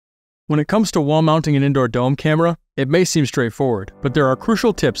When it comes to wall mounting an indoor dome camera, it may seem straightforward, but there are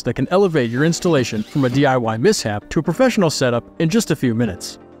crucial tips that can elevate your installation from a DIY mishap to a professional setup in just a few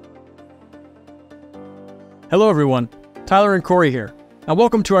minutes. Hello everyone, Tyler and Corey here, and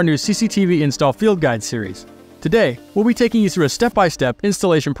welcome to our new CCTV Install Field Guide series. Today, we'll be taking you through a step-by-step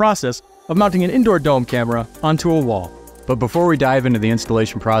installation process of mounting an indoor dome camera onto a wall. But before we dive into the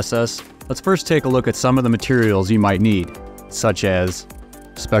installation process, let's first take a look at some of the materials you might need, such as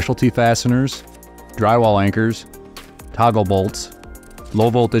specialty fasteners, drywall anchors, toggle bolts, low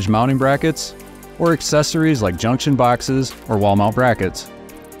voltage mounting brackets, or accessories like junction boxes or wall mount brackets.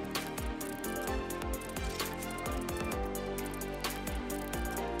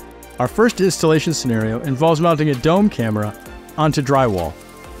 Our first installation scenario involves mounting a dome camera onto drywall.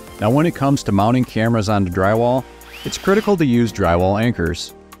 Now when it comes to mounting cameras onto drywall, it's critical to use drywall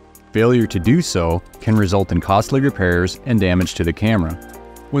anchors. Failure to do so can result in costly repairs and damage to the camera.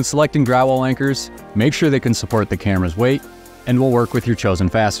 When selecting drywall anchors, make sure they can support the camera's weight and will work with your chosen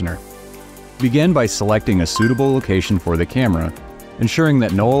fastener. Begin by selecting a suitable location for the camera, ensuring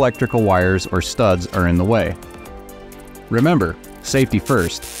that no electrical wires or studs are in the way. Remember, safety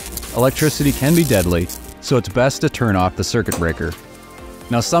first. Electricity can be deadly, so it's best to turn off the circuit breaker.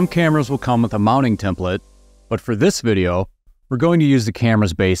 Now some cameras will come with a mounting template, but for this video, we're going to use the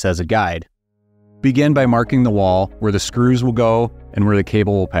camera's base as a guide. Begin by marking the wall where the screws will go and where the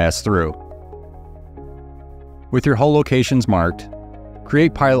cable will pass through. With your hole locations marked,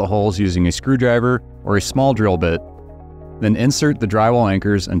 create pilot holes using a screwdriver or a small drill bit, then insert the drywall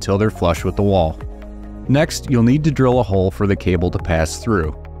anchors until they're flush with the wall. Next, you'll need to drill a hole for the cable to pass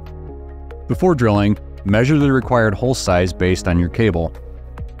through. Before drilling, measure the required hole size based on your cable.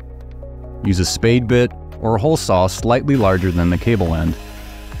 Use a spade bit or a hole saw slightly larger than the cable end.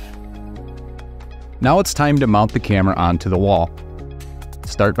 Now it's time to mount the camera onto the wall.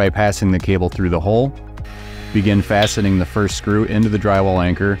 Start by passing the cable through the hole. Begin fastening the first screw into the drywall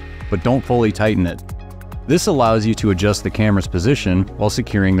anchor, but don't fully tighten it. This allows you to adjust the camera's position while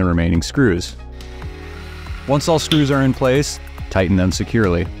securing the remaining screws. Once all screws are in place, tighten them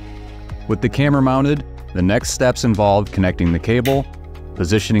securely. With the camera mounted, the next steps involve connecting the cable,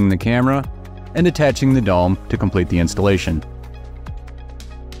 positioning the camera, and attaching the dome to complete the installation.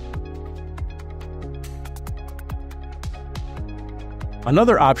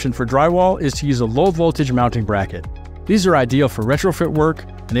 Another option for drywall is to use a low voltage mounting bracket. These are ideal for retrofit work,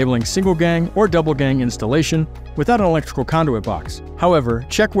 enabling single gang or double gang installation without an electrical conduit box. However,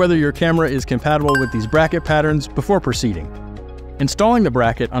 check whether your camera is compatible with these bracket patterns before proceeding. Installing the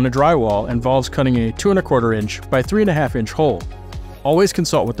bracket on a drywall involves cutting a 2¼ inch by 3½ inch hole. Always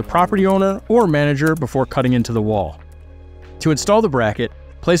consult with the property owner or manager before cutting into the wall. To install the bracket,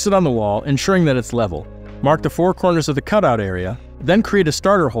 place it on the wall, ensuring that it's level. Mark the 4 corners of the cutout area, then create a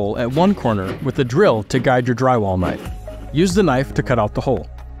starter hole at one corner with a drill to guide your drywall knife. Use the knife to cut out the hole.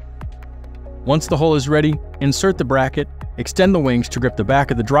 Once the hole is ready, insert the bracket, extend the wings to grip the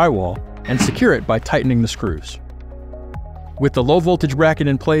back of the drywall, and secure it by tightening the screws. With the low voltage bracket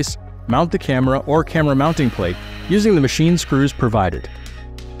in place, mount the camera or camera mounting plate using the machine screws provided.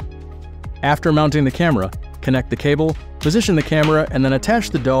 After mounting the camera, connect the cable, position the camera, and then attach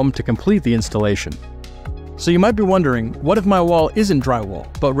the dome to complete the installation. So you might be wondering, what if my wall isn't drywall,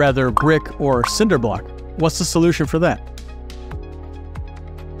 but rather brick or cinder block? What's the solution for that?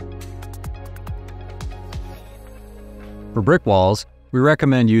 For brick walls, we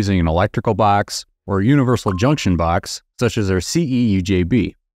recommend using an electrical box or a universal junction box, such as our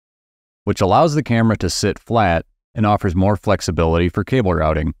CE-UJB, which allows the camera to sit flat and offers more flexibility for cable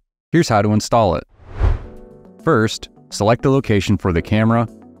routing. Here's how to install it. First, select the location for the camera,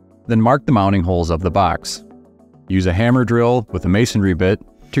 then mark the mounting holes of the box. Use a hammer drill with a masonry bit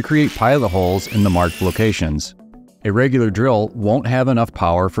to create pilot holes in the marked locations. A regular drill won't have enough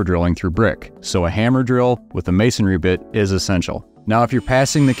power for drilling through brick, so a hammer drill with a masonry bit is essential. Now if you're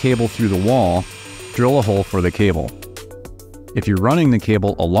passing the cable through the wall, drill a hole for the cable. If you're running the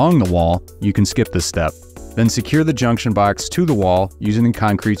cable along the wall, you can skip this step. Then secure the junction box to the wall using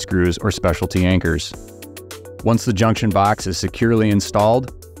concrete screws or specialty anchors. Once the junction box is securely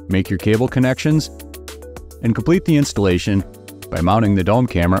installed, make your cable connections and complete the installation by mounting the dome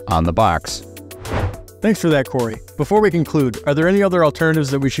camera on the box. Thanks for that, Corey. Before we conclude, are there any other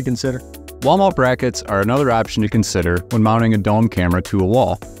alternatives that we should consider? Wall mount brackets are another option to consider when mounting a dome camera to a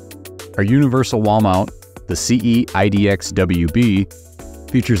wall. Our universal wall mount, the CE-IDX-WB,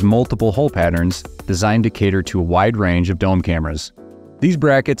 features multiple hole patterns designed to cater to a wide range of dome cameras. These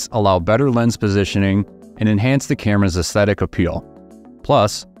brackets allow better lens positioning and enhance the camera's aesthetic appeal.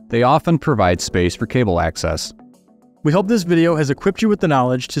 Plus, they often provide space for cable access. We hope this video has equipped you with the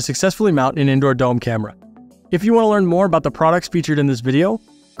knowledge to successfully mount an indoor dome camera. If you want to learn more about the products featured in this video,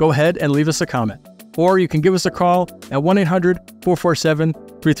 go ahead and leave us a comment. Or you can give us a call at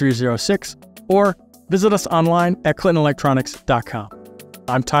 1-800-447-3306 or visit us online at clintonelectronics.com.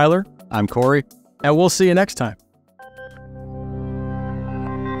 I'm Tyler. I'm Corey. And we'll see you next time.